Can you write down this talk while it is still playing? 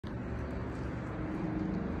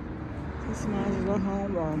This modular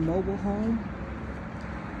home or a mobile home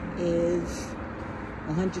is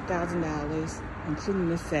 $100,000, including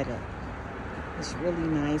the setup. It's really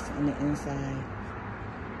nice on the inside.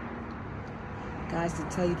 Guys, to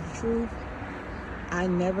tell you the truth, I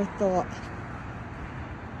never thought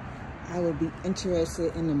I would be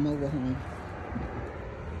interested in a mobile home.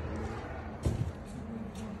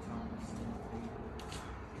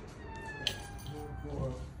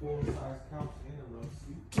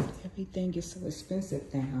 Everything is so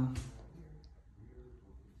expensive now.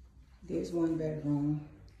 There's one bedroom.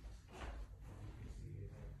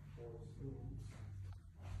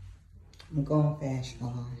 I'm going fast,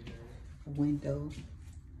 y'all. A window,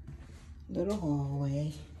 little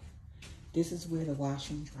hallway. This is where the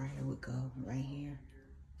washer and dryer would go, right here.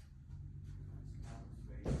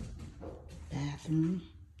 Bathroom.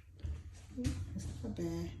 It's not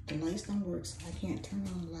bad. The lights don't work, so I can't turn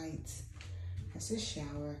on the lights. That's a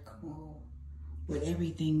shower. Come on. With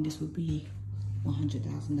everything, this would be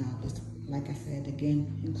 $100,000. Like I said,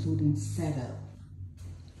 again, including setup.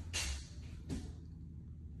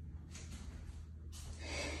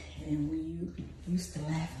 And we used to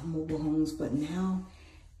laugh at mobile homes, but now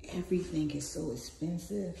everything is so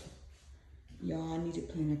expensive. Y'all, I need to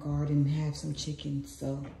plant a garden and have some chickens,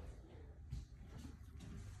 so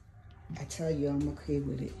I tell you, I'm okay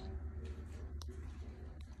with it.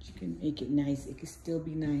 You can make it nice. It can still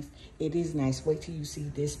be nice. It is nice. Wait till you see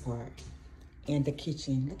this part. And the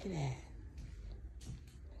kitchen. Look at that.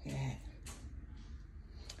 Look at that.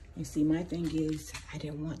 And see, my thing is, I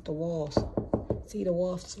didn't want the walls. See, the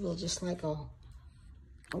walls feel just like a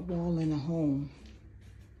wall in a home.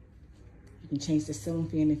 You can change the ceiling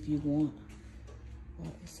fan if you want.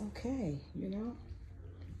 But it's okay, you know?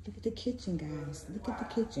 Look at the kitchen, guys. Look at the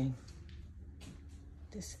kitchen.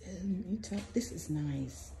 This is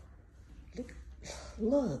nice.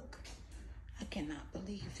 Look. I cannot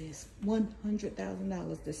believe this.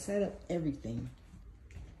 $100,000 to set up everything.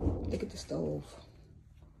 Look at the stove.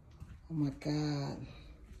 Oh my God.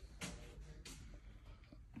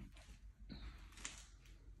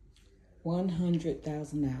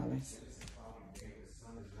 $100,000.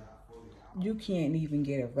 You can't even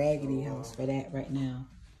get a raggedy house for that right now.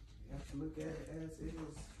 You have to look at it as is.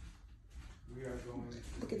 We are going to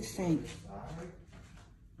look at the sink.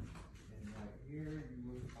 And right here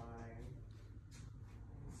you will find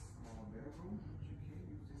a small bedroom. You can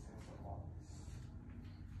use this as an office.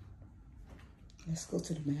 Let's go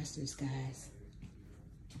to the masters, guys.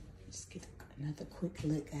 Let's get another quick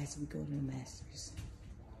look as we go to the masters.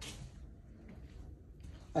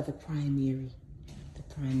 Or the primary. The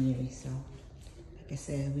primary. So, like I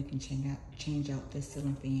said, we can change out this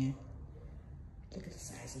ceiling fan. Look at the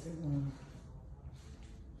size of the room.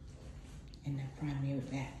 And the primary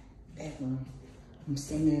bedroom. I'm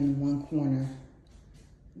standing in one corner.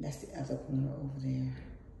 That's the other corner over there.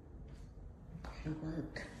 Gotta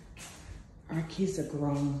work. Our kids are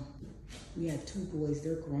grown. We have 2 boys,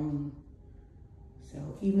 they're grown.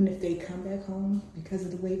 So even if they come back home, because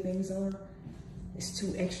of the way things are, it's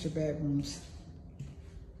 2 extra bedrooms.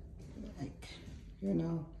 Like, you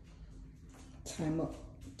know, time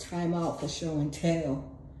out for show and tell.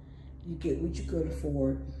 You get what you could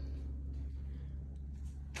afford.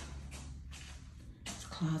 It's a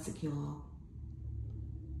closet, y'all.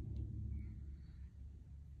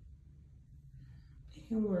 It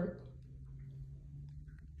can work.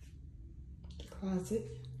 The closet.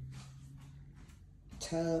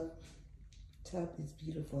 Tub. Tub is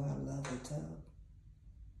beautiful. I love the tub.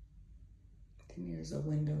 Then there's a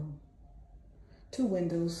window. 2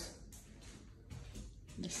 windows.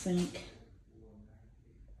 The sink.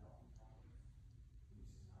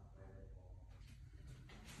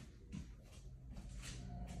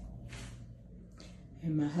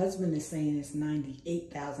 And my husband is saying it's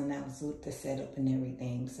 $98,000 with the setup and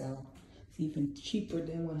everything. So it's even cheaper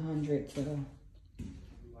than 100. So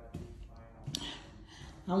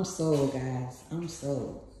I'm sold, guys. I'm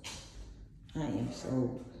sold. I am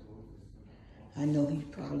sold. I know he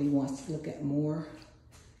probably wants to look at more.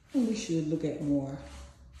 And we should look at more.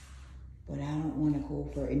 But I don't want to go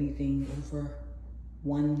for anything over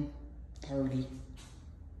 130.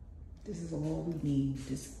 This is all we need.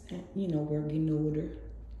 This, you know, we're getting older.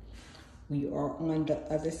 We are on the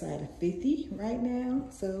other side of 50 right now.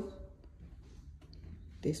 So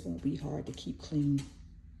this won't be hard to keep clean.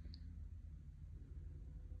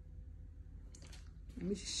 Let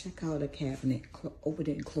me just check out a cabinet. Open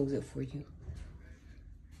it and close it for you.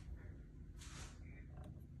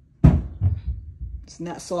 It's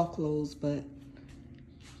not soft close, but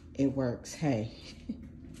it works. Hey.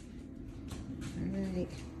 All right.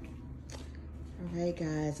 All right,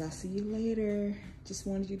 guys, I'll see you later. Just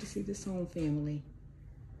wanted you to see this home, family.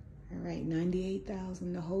 All right,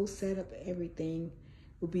 98,000. The whole setup, everything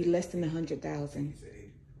will be less than 100,000.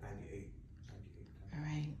 98. All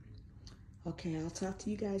right. Okay, I'll talk to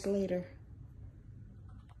you guys later.